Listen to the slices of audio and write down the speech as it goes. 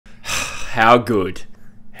how good?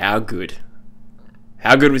 How good?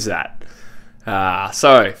 How good was that?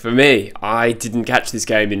 So, for me, I didn't catch this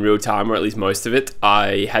game in real time, or at least most of it.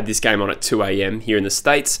 I had this game on at 2 a.m. here in the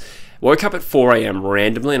States. Woke up at 4 a.m.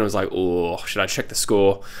 randomly, and I was like, oh, should I check the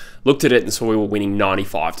score? Looked at it and saw we were winning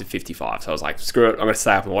 95-55. So I was like, screw it, I'm going to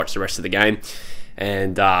stay up and watch the rest of the game.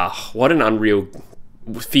 And what an unreal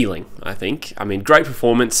feeling, I think. I mean, great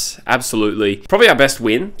performance, absolutely. Probably our best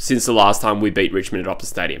win since the last time we beat Richmond at Optus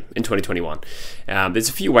Stadium in 2021. There's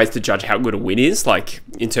a few ways to judge how good a win is, like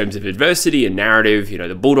in terms of adversity and narrative. You know,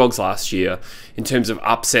 the Bulldogs last year. In terms of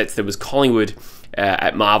upsets, there was Collingwood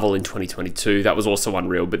at Marvel in 2022. That was also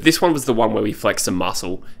unreal. But this one was the one where we flexed some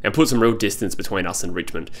muscle and put some real distance between us and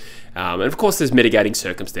Richmond. And of course, there's mitigating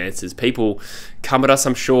circumstances. People come at us,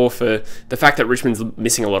 I'm sure, for the fact that Richmond's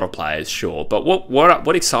missing a lot of players, sure. But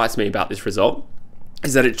what excites me about this result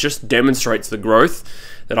is that it just demonstrates the growth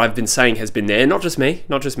that I've been saying has been there. Not just me,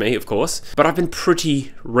 of course, but I've been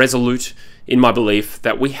pretty resolute in my belief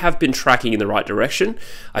that we have been tracking in the right direction.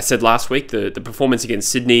 I said last week, the performance against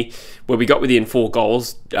Sydney, where we got within 4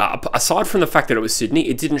 goals, aside from the fact that it was Sydney,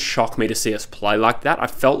 it didn't shock me to see us play like that. I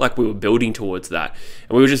felt like we were building towards that,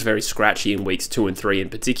 and we were just very scratchy in weeks 2 and 3 in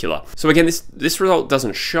particular. So again, this result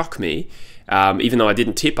doesn't shock me. Even though I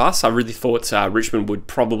didn't tip us, I really thought Richmond would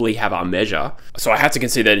probably have our measure. So I have to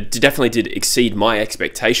concede that it definitely did exceed my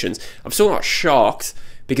expectations. I'm still not shocked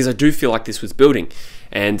because I do feel like this was building.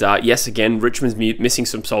 And yes, again, Richmond's missing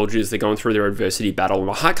some soldiers. They're going through their adversity battle. And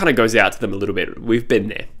my heart kind of goes out to them a little bit. We've been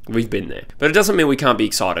there. But it doesn't mean we can't be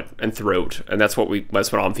excited and thrilled. And that's what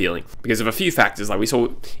I'm feeling. Because of a few factors. Like we saw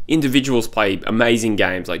individuals play amazing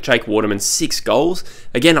games. Like Jake Waterman, 6 goals.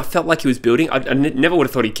 Again, I felt like he was building. I never would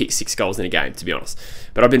have thought he'd kick 6 goals in a game, to be honest.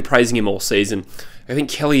 But I've been praising him all season. I think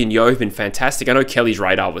Kelly and Yo have been fantastic. I know Kelly's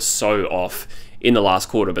radar was so off in the last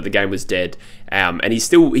quarter, but the game was dead. And he's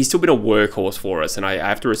still been a workhorse for us, and I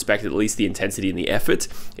have to respect at least the intensity and the effort,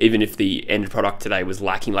 even if the end product today was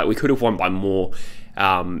lacking. Like we could have won by more.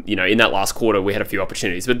 You know, in that last quarter, we had a few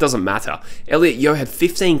opportunities, but it doesn't matter. Elliot Yo had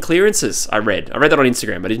 15 clearances, I read that on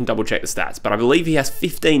Instagram. I didn't double check the stats, but I believe he has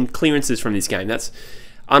 15 clearances from this game. That's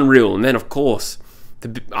unreal. And then, of course,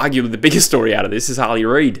 arguably the biggest story out of this is Harley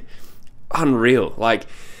Reid. Unreal. Like,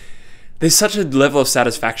 there's such a level of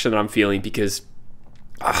satisfaction that I'm feeling because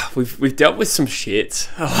we've dealt with some shit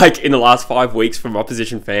like in the last 5 weeks from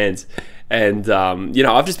opposition fans, and you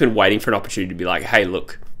know, I've just been waiting for an opportunity to be like, hey,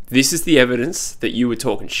 look, this is the evidence that you were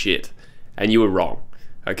talking shit and you were wrong.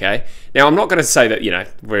 Okay, now I'm not going to say that, you know,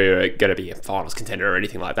 we're going to be a finals contender or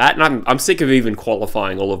anything like that, and I'm sick of even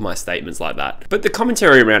qualifying all of my statements like that. But the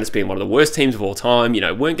commentary around us being one of the worst teams of all time, you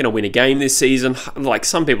know, weren't going to win a game this season. Like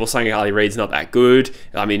some people saying Harley Reid's not that good.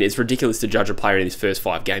 I mean, it's ridiculous to judge a player in his first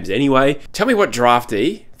 5 games anyway. Tell me what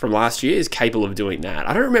draftee from last year is capable of doing that.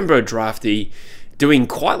 I don't remember a draftee doing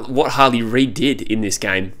quite what Harley Reid did in this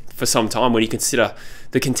game for some time when you consider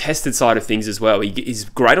the contested side of things as well. He's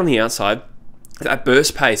great on the outside. That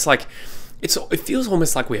burst pace, like, it feels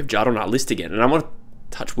almost like we have Judd on our list again. And I want to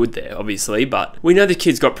touch wood there, obviously, but we know the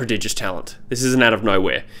kid's got prodigious talent. This isn't out of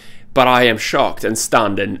nowhere. But I am shocked and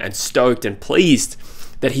stunned and stoked and pleased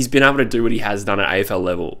that he's been able to do what he has done at AFL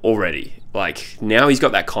level already. Like, now he's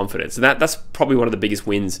got that confidence. And that's probably one of the biggest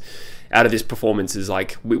wins out of this performance is,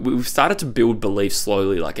 like, we've started to build belief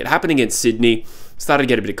slowly. Like, it happened against Sydney, started to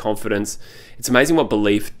get a bit of confidence. It's amazing what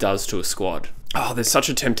belief does to a squad. Oh, there's such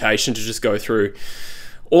a temptation to just go through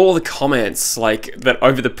all the comments like that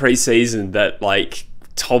over the preseason that like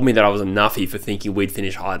told me that I was a nuffy for thinking we'd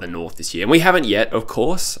finish higher than North this year. And we haven't yet, of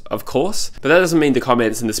course. But that doesn't mean the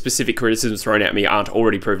comments and the specific criticisms thrown at me aren't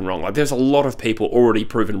already proven wrong. Like there's a lot of people already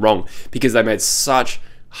proven wrong because they made such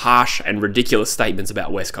harsh and ridiculous statements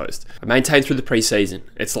about West Coast. I maintained through the preseason.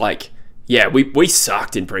 It's like, yeah, we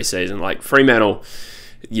sucked in preseason. Like Fremantle,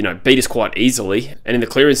 you know, beat us quite easily, and in the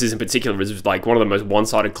clearances in particular, it was like one of the most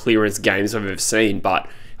one-sided clearance games I've ever seen. But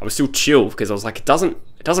I was still chill because I was like, it doesn't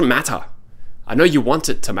matter. I know you want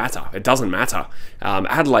it to matter. It doesn't matter.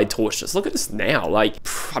 Adelaide torched us. Look at us now. Like,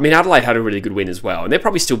 I mean, Adelaide had a really good win as well, and they're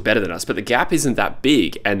probably still better than us, but the gap isn't that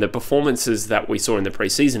big, and the performances that we saw in the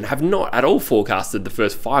preseason have not at all forecasted the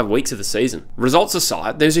first 5 weeks of the season. Results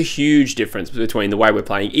aside, there's a huge difference between the way we're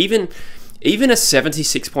playing. Even a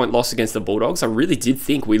 76-point loss against the Bulldogs, I really did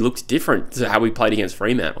think we looked different to how we played against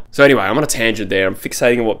Fremantle. So anyway, I'm on a tangent there. I'm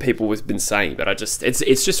fixating on what people have been saying, but it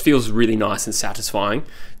just feels really nice and satisfying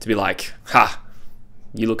to be like, ha,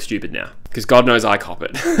 you look stupid now. Because God knows I cop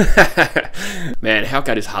it. Man, how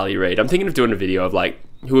good is Harley Reid? I'm thinking of doing a video of like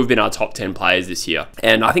who have been our top 10 players this year.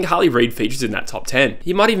 And I think Harley Reid features in that top 10.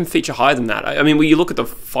 He might even feature higher than that. I mean, when you look at the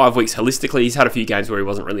 5 weeks holistically, he's had a few games where he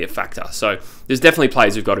wasn't really a factor. So there's definitely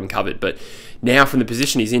players who've got him covered. But now from the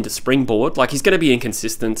position he's in to springboard, like, he's going to be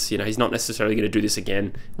inconsistent. You know, he's not necessarily going to do this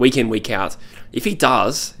again week in, week out. If he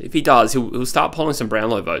does, he'll start pulling some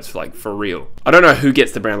Brownlow votes, like, for real. I don't know who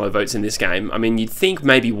gets the Brownlow votes in this game. I mean, you'd think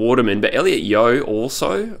maybe Waterman, but Elliot Yeo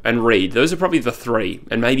also, and Reid. Those are probably the 3,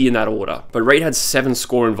 and maybe in that order. But Reid had 7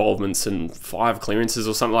 score involvements and 5 clearances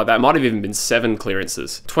or something like that. It might have even been 7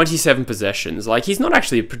 clearances. 27 possessions. Like, he's not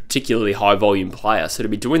actually a particularly high volume player, so to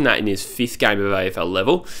be doing that in his 5th game of AFL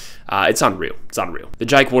level, it's unreal. It's unreal. The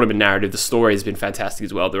Jake Waterman narrative, the story has been fantastic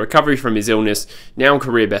as well. The recovery from his illness, now in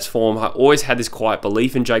career best form. I always had this quiet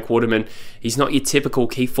belief in Jake Waterman. He's not your typical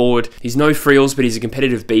key forward. He's no frills, but he's a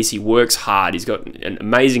competitive beast. He works hard. He's got an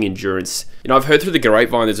amazing endurance. You know, I've heard through the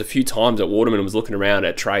grapevine there's a few times that Waterman was looking around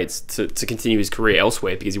at trades to continue his career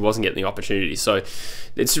elsewhere because he wasn't getting the opportunity. So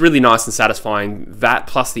it's really nice and satisfying. That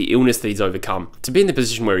plus the illness that he's overcome. To be in the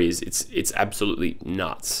position where he is, it's absolutely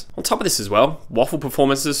nuts. On top of this as well, Waffle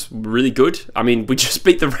performances, really good. I mean, we just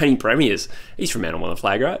beat the reigning premiers. He's from man on the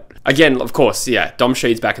flag, right? Again, of course, yeah, Dom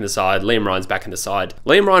Sheed's back in the side. Liam Ryan's back in the side.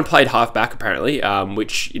 Liam Ryan played halfback, apparently,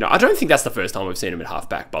 which, you know, I don't think that's the first time we've seen him at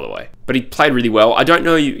halfback, by the way. But he played really well. I don't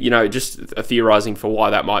know, you know, just theorising for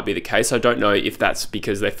why that might be the case. I don't know if that's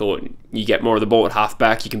because they thought you get more of the ball at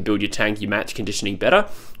halfback, you can build your tank, your match conditioning better,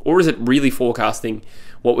 or is it really forecasting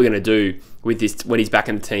what we're going to do with this when he's back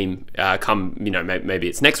in the team come, you know, maybe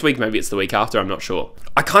it's next week, maybe it's the week after, I'm not sure.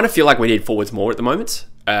 I kind of feel like we need forwards more at the moment.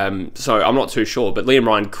 So I'm not too sure, but Liam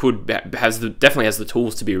Ryan definitely has the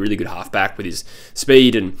tools to be a really good halfback with his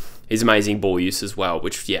speed and his amazing ball use as well,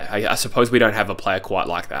 which, yeah, I suppose we don't have a player quite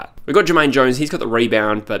like that. We've got Jermaine Jones, he's got the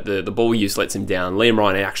rebound, but the ball use lets him down. Liam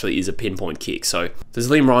Ryan actually is a pinpoint kick, so does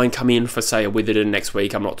Liam Ryan come in for, say, a Witherden next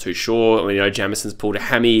week? I'm not too sure. I mean, you know, Jamison's pulled a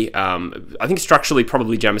hammy. I think structurally,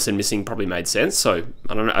 probably Jamison missing probably made sense, so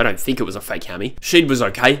I don't think it was a fake hammy. Sheed was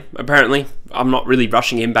okay, apparently. I'm not really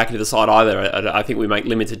rushing him back into the side either. I think we make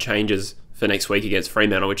limited changes for next week against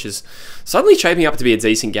Fremantle, which is suddenly shaping up to be a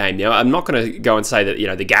decent game. Now, I'm not going to go and say that, you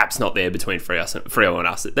know, the gap's not there between Freo and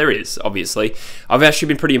us. There is, obviously. I've actually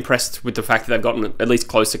been pretty impressed with the fact that they've gotten at least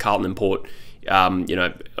close to Carlton and Port, you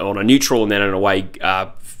know, on a neutral and then an away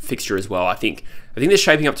fixture as well. I think they're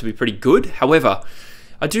shaping up to be pretty good. However,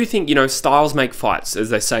 I do think, you know, styles make fights, as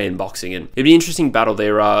they say in boxing, and it'd be an interesting battle.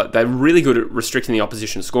 They're really good at restricting the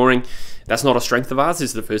opposition scoring. That's not a strength of ours.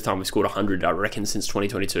 This is the first time we've scored 100, I reckon, since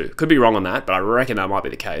 2022. Could be wrong on that, but I reckon that might be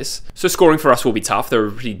the case. So scoring for us will be tough. They're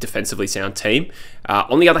a pretty defensively sound team.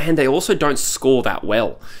 On the other hand, they also don't score that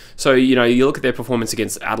well. So, you know, you look at their performance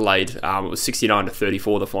against Adelaide, it was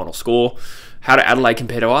 69-34, the final score. How did Adelaide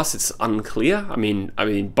compare to us? It's unclear. I mean,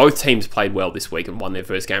 both teams played well this week and won their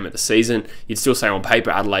first game of the season. You'd still say on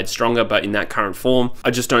paper Adelaide's stronger, but in that current form,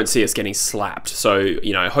 I just don't see us getting slapped. So,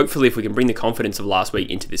 you know, hopefully if we can bring the confidence of last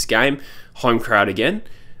week into this game, home crowd again,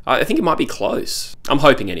 I think it might be close. I'm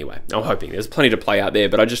hoping anyway. I'm hoping. There's plenty to play out there,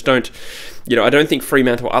 but I just don't, you know, I don't think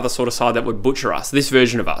Fremantle are the sort of side that would butcher us. This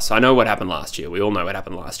version of us. I know what happened last year. We all know what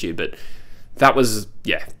happened last year, but that was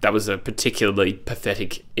a particularly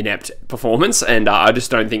pathetic, inept performance, and I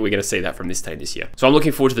just don't think we're going to see that from this team this year. So I'm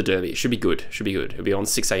looking forward to the derby. It should be good. It'll be on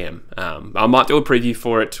 6 a.m. I might do a preview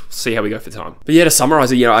for it, see how we go for time. But yeah, to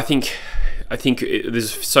summarise it, you know, I think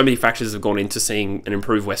there's so many factors that have gone into seeing an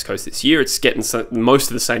improved West Coast this year. It's getting most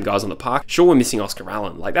of the same guys on the park. Sure, we're missing Oscar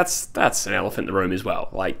Allen. Like, that's an elephant in the room as well.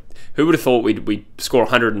 Like, who would have thought we'd score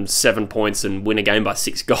 107 points and win a game by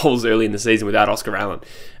 6 goals early in the season without Oscar Allen?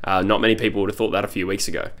 Not many people would have thought that a few weeks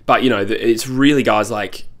ago. But, you know, it's really guys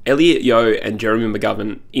like Elliot Yeo and Jeremy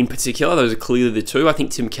McGovern in particular. Those are clearly the two. I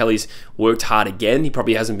think Tim Kelly's worked hard again. He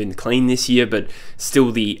probably hasn't been clean this year, but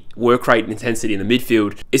still the work rate and intensity in the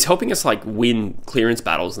midfield is helping us like win clearance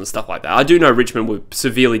battles and stuff like that. I do know Richmond were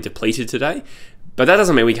severely depleted today, but that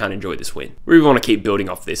doesn't mean we can't enjoy this win. We want to keep building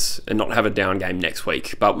off this and not have a down game next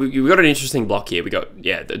week. But we've got an interesting block here. We've got,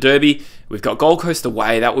 the Derby. We've got Gold Coast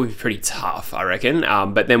away. That will be pretty tough, I reckon.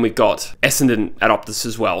 But then we've got Essendon at Optus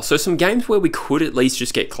as well. So some games where we could at least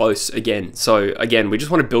just get close again. So again, we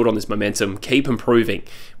just want to build on this momentum, keep improving.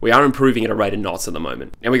 We are improving at a rate of knots at the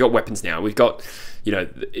moment. And we got weapons now. We've got,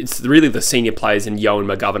 it's really the senior players in Yeo and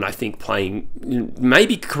McGovern, I think, playing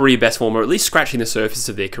maybe career best form, or at least scratching the surface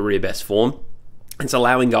of their career best form. It's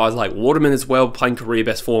allowing guys like Waterman as well playing career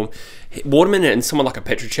best form. Waterman and someone like a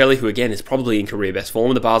Petruccelli, who again is probably in career best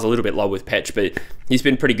form. The bar's a little bit low with Petch, but he's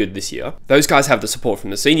been pretty good this year. Those guys have the support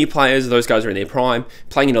from the senior players. Those guys are in their prime,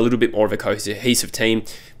 playing in a little bit more of a cohesive team.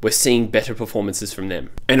 we're seeing better performances from them.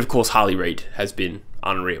 And of course, Harley Reid has been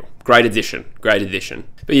unreal. Great addition, great addition.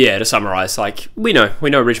 But yeah, to summarise, like, we know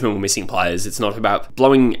Richmond were missing players. It's not about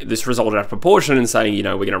blowing this result out of proportion and saying, we're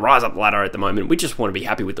going to rise up the ladder at the moment. We just want to be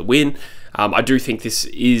happy with the win. I do think this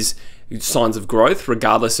is signs of growth,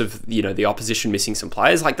 regardless of, the opposition missing some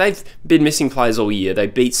players. Like, they've been missing players all year. They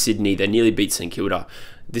beat Sydney. They nearly beat St Kilda.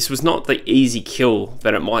 This was not the easy kill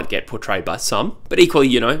that it might get portrayed by some, but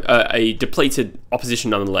equally, a depleted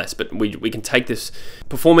opposition nonetheless. But we can take this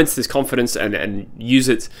performance, this confidence, and use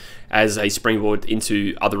it as a springboard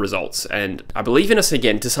into other results. And I believe in us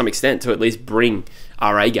again to some extent to at least bring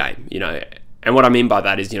our A game, And what I mean by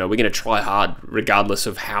that is, we're going to try hard regardless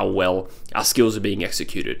of how well our skills are being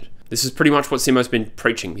executed. This is pretty much what Simo's been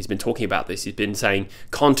preaching. He's been talking about this. He's been saying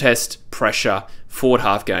contest, pressure, forward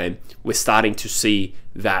half game. We're starting to see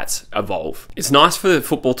that evolve. It's nice for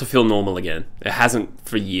football to feel normal again. It hasn't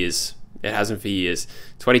for years.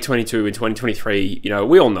 2022 and 2023,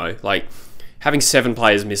 we all know, like, having 7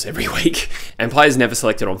 players miss every week and players never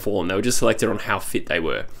selected on form. They were just selected on how fit they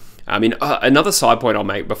were. I mean, another side point I'll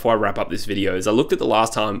make before I wrap up this video is I looked at the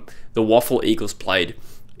last time the Waffle Eagles played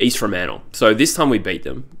East Fremantle. So this time we beat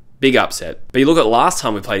them. Big upset. But you look at last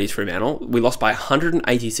time we played East Fremantle, we lost by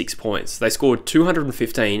 186 points. They scored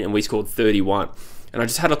 215 and we scored 31. And I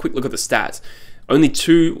just had a quick look at the stats. Only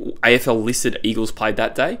 2 AFL listed Eagles played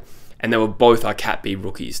that day, and they were both our Cat B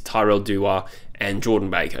rookies, Tyrell Dewar and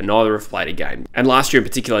Jordan Baker. Neither have played a game. And last year in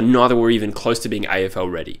particular, neither were even close to being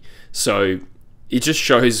AFL ready. So it just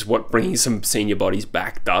shows what bringing some senior bodies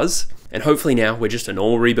back does. And hopefully now we're just an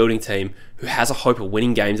all rebuilding team who has a hope of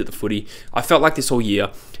winning games at the footy. I felt like this all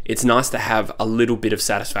year. It's nice to have a little bit of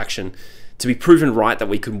satisfaction, to be proven right that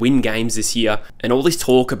we can win games this year. And all this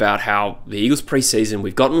talk about how the Eagles preseason,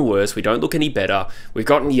 we've gotten worse, we don't look any better, we've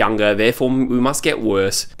gotten younger, therefore we must get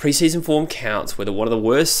worse. Preseason form counts, we're one of the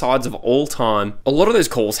worst sides of all time. A lot of those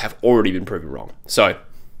calls have already been proven wrong. So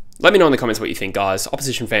let me know in the comments what you think, guys.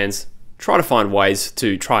 Opposition fans, try to find ways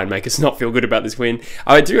to try and make us not feel good about this win.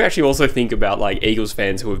 I do actually also think about like Eagles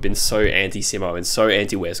fans who have been so anti-Simo and so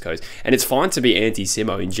anti-West Coast. And it's fine to be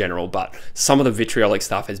anti-Simo in general, but some of the vitriolic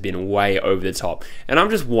stuff has been way over the top. And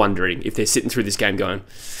I'm just wondering if they're sitting through this game going,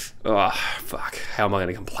 oh, fuck, how am I going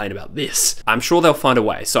to complain about this? I'm sure they'll find a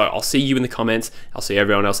way. So I'll see you in the comments. I'll see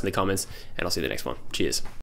everyone else in the comments, and I'll see you in the next one. Cheers.